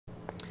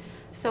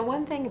So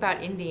one thing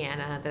about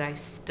Indiana that I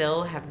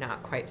still have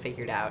not quite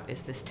figured out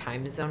is this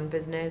time zone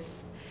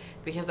business,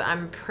 because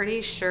I'm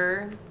pretty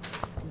sure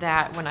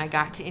that when I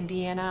got to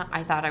Indiana,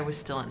 I thought I was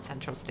still in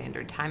Central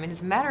Standard Time. And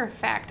as a matter of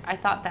fact, I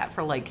thought that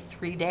for like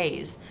 3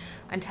 days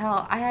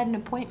until I had an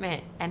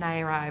appointment and I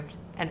arrived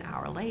an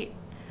hour late.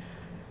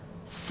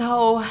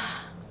 So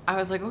I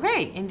was like,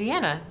 okay,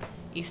 Indiana,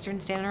 Eastern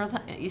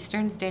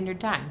Standard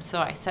Time. So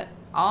I set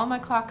all my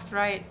clocks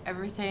right,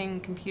 everything,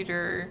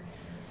 computer,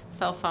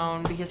 cell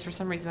phone, because for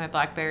some reason my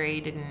BlackBerry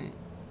didn't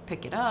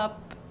pick it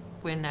up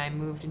when I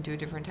moved into a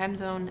different time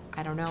zone.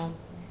 I don't know.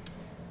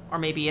 Or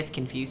maybe it's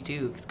confused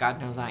too, because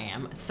God knows I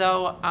am.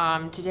 So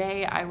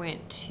today I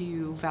went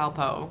to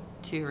Valpo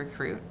to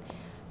recruit.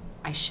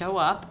 I show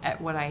up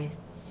at what I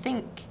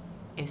think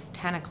is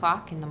 10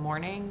 o'clock in the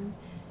morning,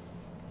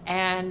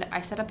 and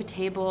I set up a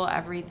table,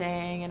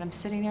 everything, and I'm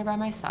sitting there by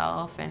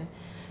myself, and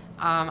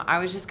I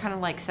was just kind of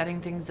like setting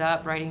things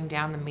up, writing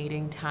down the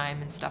meeting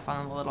time and stuff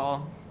on our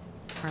little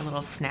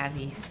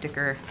snazzy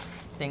sticker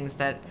things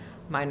that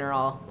mine are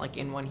all like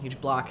in one huge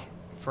block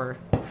for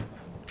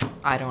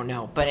I don't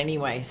know. But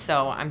anyway,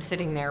 so I'm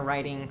sitting there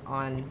writing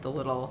on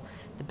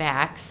the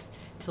backs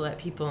to let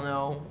people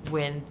know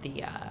when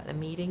the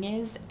meeting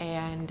is,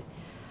 and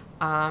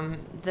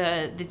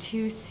the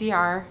two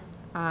CR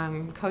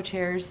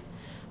co-chairs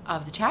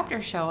of the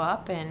chapter show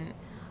up, and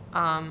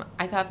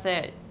I thought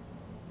that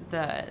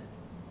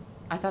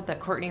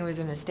Courtney was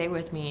going to stay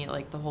with me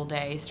like the whole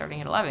day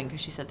starting at 11, because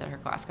she said that her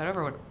class got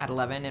over at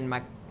 11 and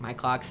my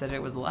clock said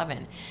it was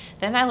 11.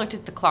 Then I looked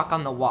at the clock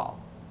on the wall.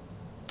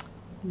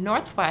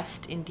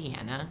 Northwest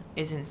Indiana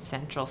is in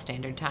Central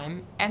Standard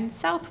Time, and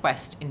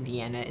Southwest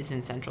Indiana is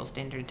in Central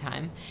Standard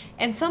Time,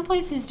 and some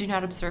places do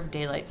not observe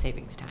daylight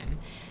savings time.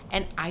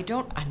 And I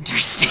don't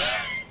understand.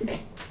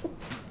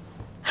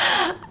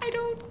 I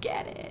don't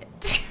get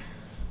it.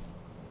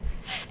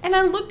 And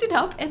I looked it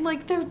up, and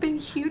like there have been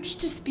huge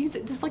disputes.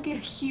 There's like a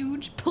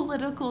huge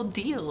political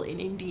deal in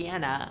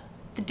Indiana,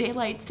 the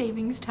daylight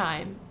savings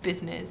time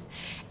business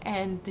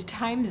and the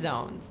time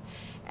zones.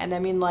 And I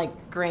mean,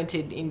 like,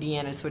 granted,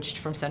 Indiana switched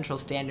from Central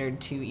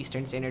Standard to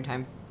Eastern Standard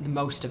Time.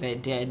 Most of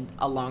it did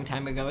a long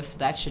time ago,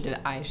 so I should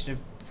have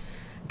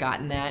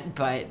gotten that.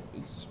 But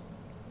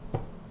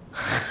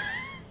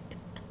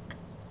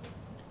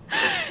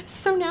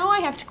so now I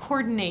have to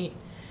coordinate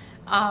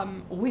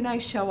when I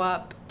show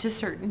up to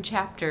certain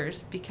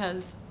chapters,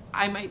 because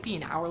I might be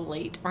an hour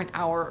late or an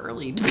hour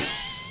early,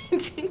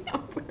 depending on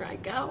where I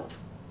go.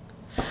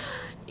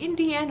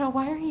 Indiana,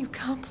 why are you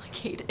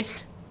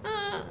complicated?